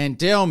 and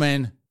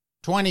Dillman,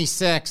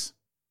 26,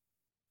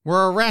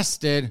 were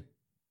arrested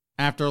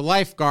after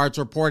lifeguards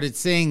reported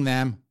seeing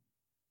them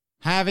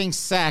having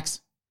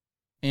sex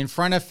in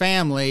front of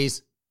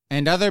families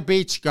and other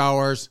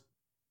beachgoers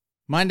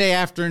Monday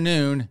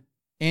afternoon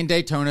in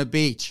Daytona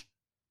Beach,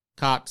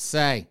 cops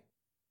say.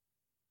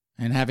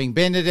 And having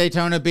been to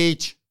Daytona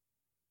Beach,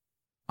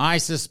 I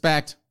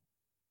suspect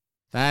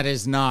that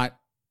is not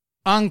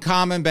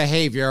uncommon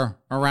behavior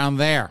around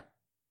there.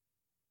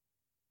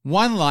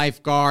 One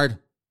lifeguard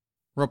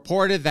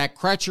reported that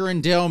Krecher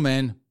and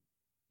Dillman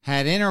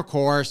had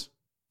intercourse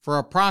for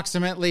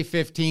approximately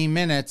 15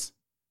 minutes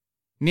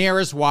near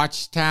his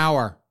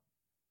watchtower.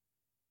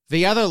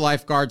 The other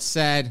lifeguard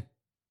said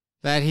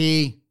that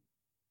he,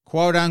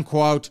 quote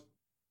unquote,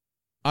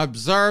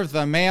 observed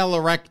the male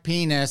erect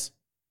penis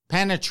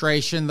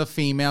penetration the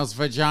female's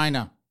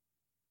vagina,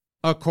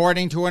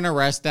 according to an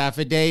arrest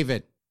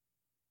affidavit.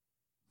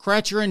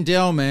 Krecher and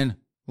Dillman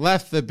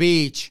left the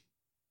beach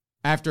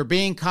after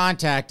being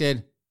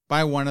contacted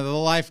by one of the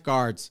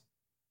lifeguards.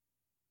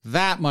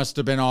 That must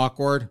have been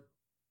awkward.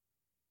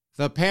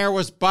 The pair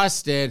was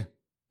busted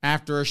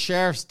after a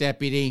sheriff's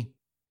deputy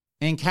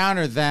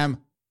encountered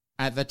them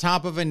at the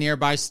top of a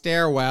nearby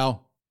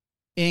stairwell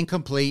in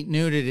complete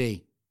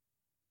nudity.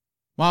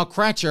 While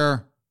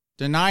Krecher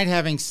denied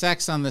having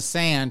sex on the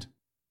sand,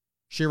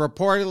 she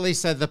reportedly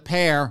said the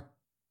pair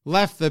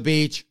left the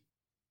beach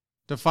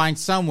to find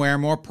somewhere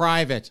more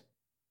private.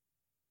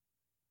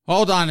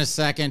 Hold on a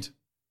second.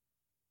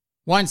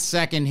 1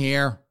 second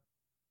here.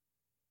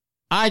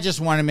 I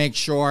just want to make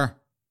sure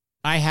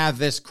I have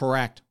this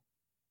correct.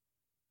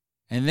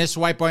 And this,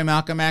 White Boy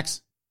Malcolm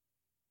X,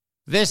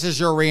 this is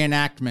your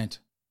reenactment.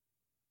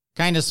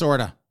 Kinda,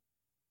 sorta.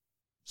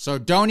 So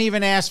don't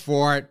even ask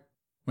for it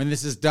when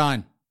this is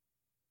done.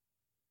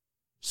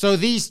 So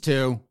these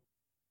two,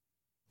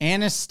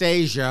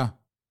 Anastasia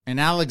and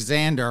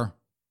Alexander,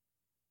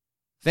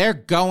 they're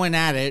going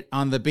at it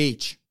on the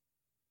beach.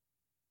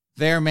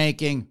 They're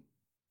making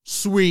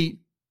sweet,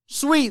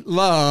 sweet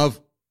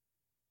love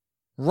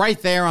right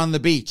there on the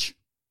beach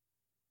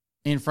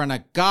in front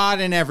of God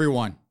and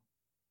everyone.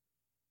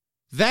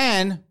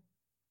 Then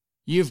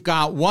you've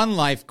got one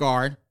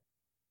lifeguard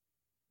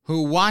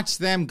who watched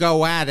them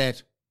go at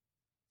it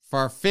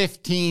for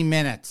 15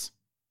 minutes.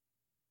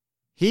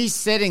 He's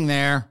sitting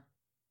there,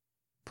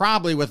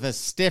 probably with a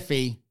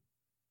stiffy,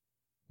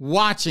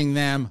 watching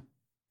them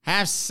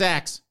have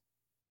sex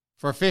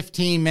for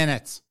 15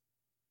 minutes.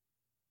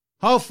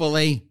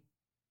 Hopefully,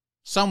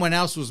 someone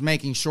else was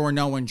making sure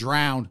no one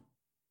drowned.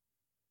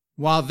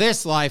 While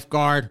this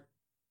lifeguard,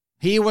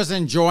 he was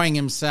enjoying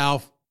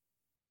himself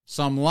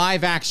some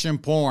live action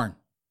porn.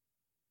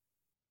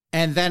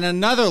 And then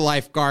another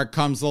lifeguard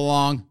comes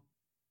along,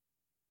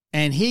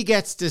 and he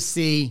gets to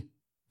see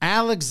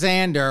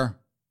Alexander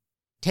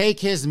take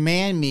his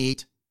man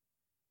meat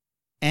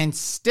and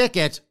stick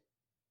it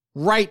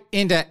right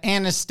into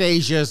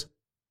Anastasia's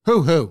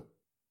hoo-hoo.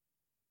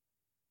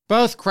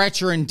 Both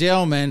Krecher and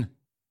Dillman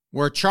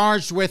were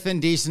charged with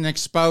indecent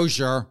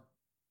exposure,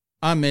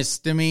 a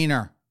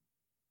misdemeanor.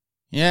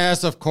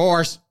 Yes, of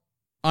course,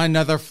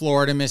 another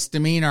Florida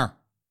misdemeanor.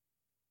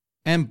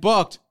 And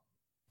booked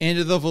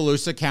into the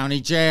Volusia County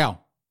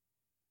Jail,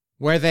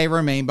 where they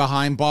remain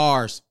behind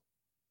bars.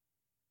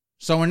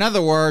 So in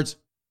other words,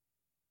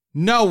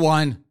 no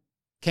one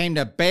came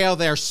to bail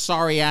their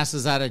sorry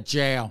asses out of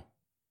jail.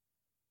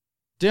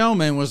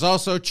 Dillman was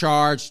also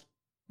charged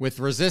with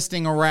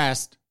resisting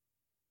arrest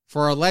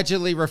for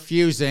allegedly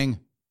refusing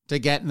to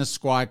get in the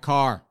squad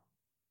car.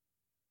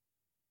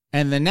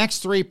 And the next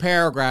 3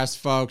 paragraphs,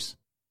 folks,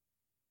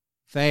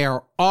 they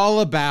are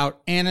all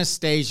about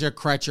Anastasia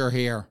Krecher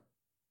here.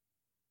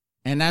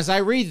 And as I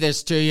read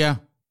this to you,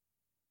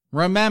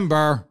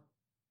 remember,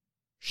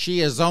 she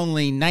is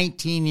only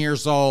 19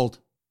 years old.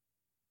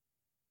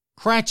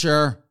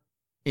 Krecher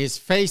is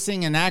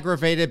facing an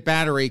aggravated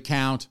battery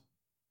count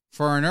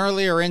for an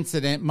earlier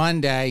incident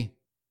Monday,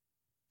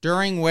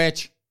 during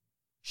which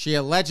she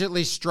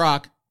allegedly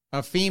struck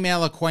a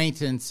female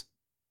acquaintance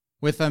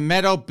with a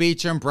metal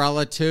beach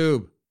umbrella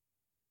tube.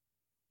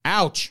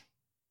 Ouch!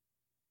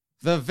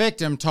 The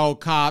victim told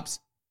cops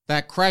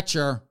that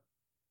Krecher,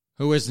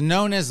 who is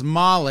known as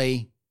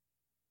Molly,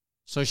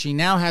 so she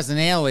now has an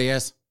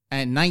alias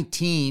at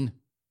 19,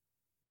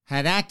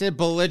 had acted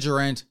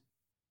belligerent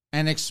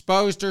and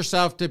exposed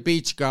herself to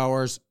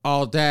beachgoers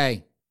all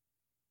day.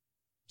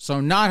 So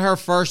not her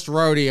first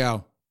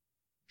rodeo,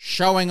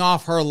 showing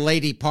off her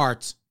lady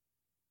parts,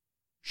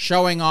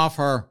 showing off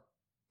her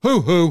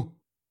hoo-hoo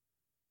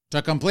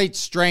to complete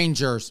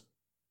strangers.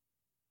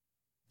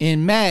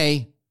 In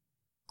May,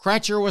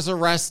 Kretcher was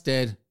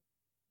arrested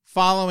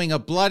following a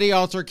bloody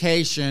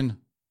altercation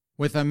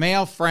with a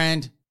male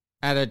friend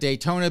at a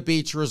Daytona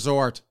Beach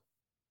resort.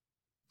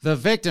 The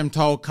victim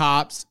told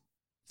cops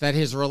that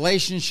his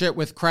relationship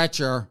with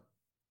Kretcher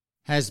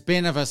has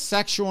been of a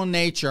sexual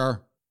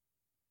nature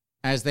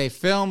as they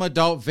film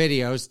adult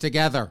videos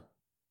together.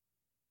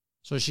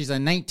 So she's a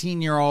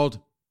 19-year-old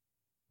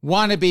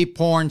wannabe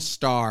porn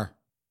star.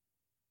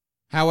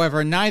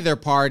 However, neither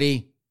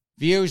party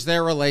views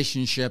their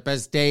relationship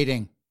as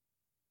dating.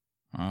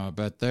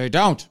 But they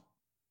don't.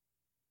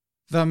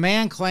 The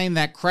man claimed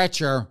that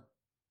Kretcher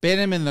bit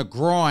him in the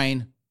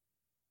groin,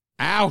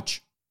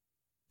 ouch,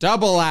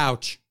 double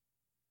ouch,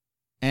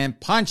 and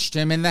punched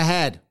him in the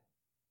head.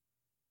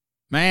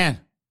 Man,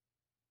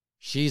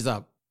 she's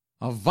a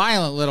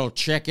violent little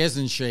chick,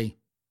 isn't she?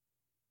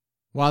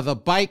 While the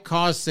bite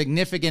caused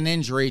significant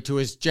injury to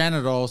his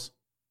genitals,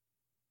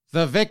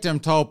 the victim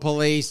told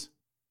police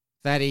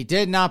that he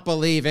did not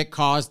believe it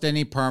caused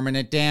any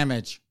permanent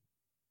damage.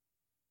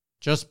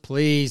 Just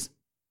please,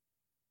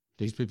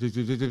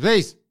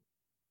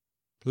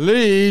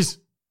 please,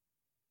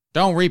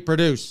 don't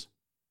reproduce.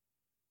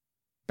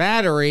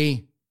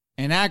 Battery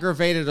and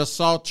aggravated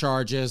assault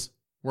charges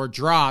were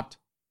dropped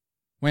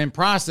when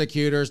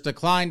prosecutors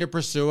declined to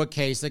pursue a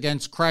case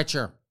against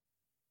Kretcher.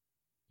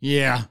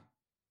 Yeah,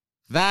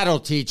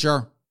 that'll teach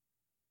her,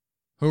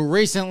 who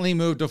recently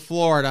moved to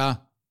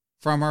Florida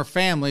from her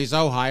family's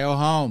Ohio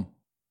home.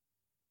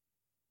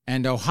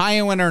 And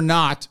Ohioan or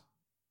not,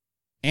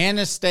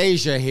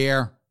 Anastasia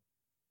here,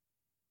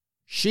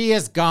 she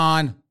has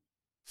gone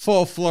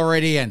full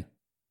Floridian.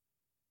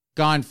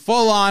 Gone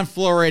full-on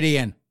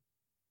Floridian.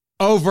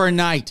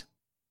 Overnight.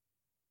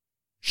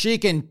 She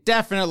can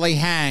definitely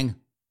hang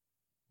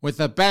with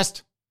the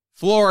best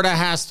Florida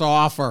has to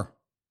offer.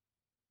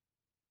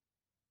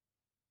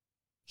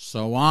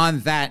 So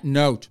on that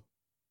note,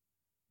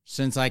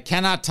 since I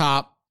cannot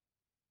top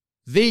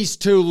these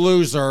two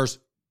losers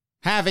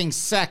having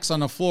sex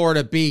on a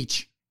Florida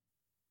beach,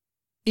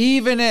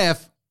 even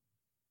if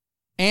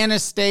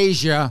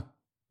Anastasia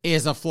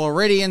is a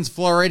Floridian's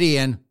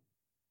Floridian,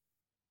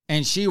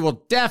 and she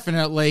will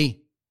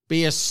definitely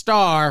be a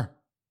star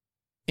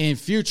in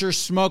future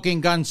Smoking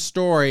Gun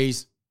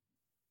stories,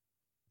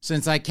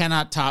 since I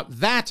cannot top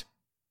that,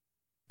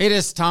 it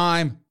is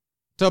time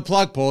to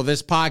plug pull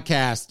this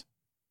podcast.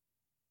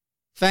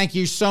 Thank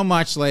you so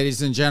much,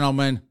 ladies and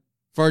gentlemen,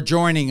 for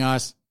joining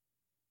us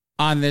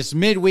on this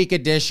midweek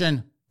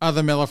edition of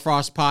the Miller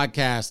Frost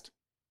Podcast.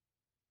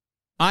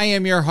 I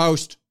am your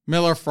host,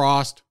 Miller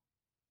Frost,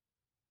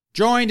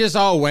 joined as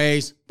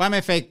always by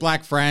my fake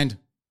black friend,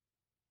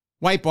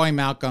 White Boy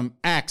Malcolm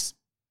X.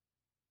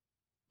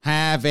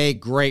 Have a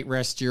great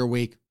rest of your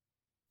week,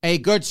 a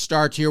good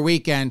start to your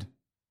weekend,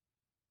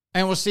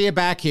 and we'll see you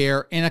back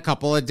here in a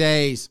couple of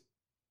days.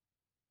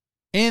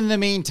 In the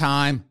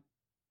meantime,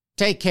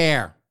 take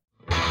care.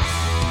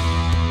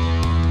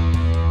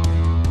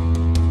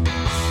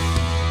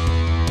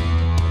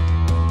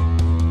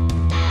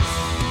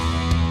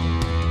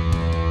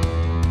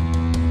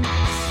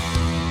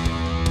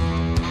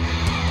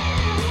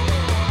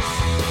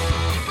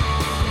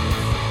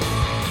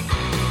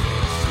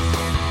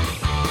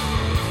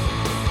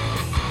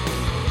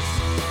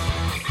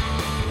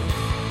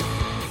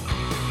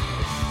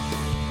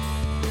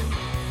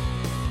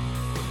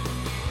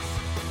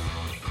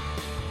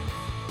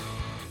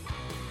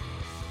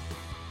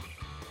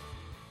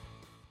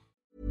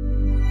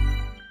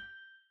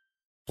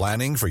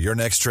 Planning for your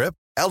next trip?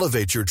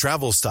 Elevate your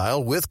travel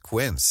style with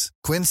Quince.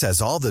 Quince has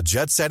all the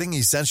jet-setting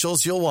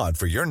essentials you'll want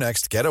for your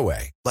next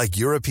getaway, like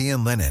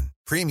European linen,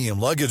 premium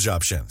luggage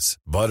options,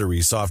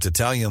 buttery soft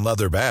Italian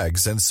leather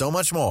bags, and so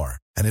much more.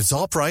 And it's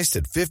all priced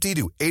at 50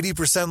 to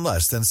 80%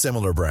 less than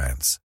similar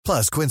brands.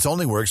 Plus, Quince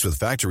only works with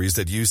factories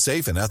that use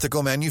safe and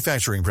ethical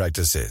manufacturing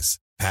practices.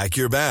 Pack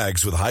your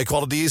bags with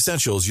high-quality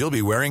essentials you'll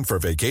be wearing for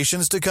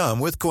vacations to come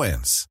with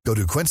Quince. Go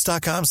to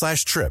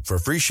quince.com/trip for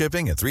free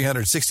shipping and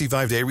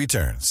 365-day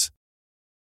returns.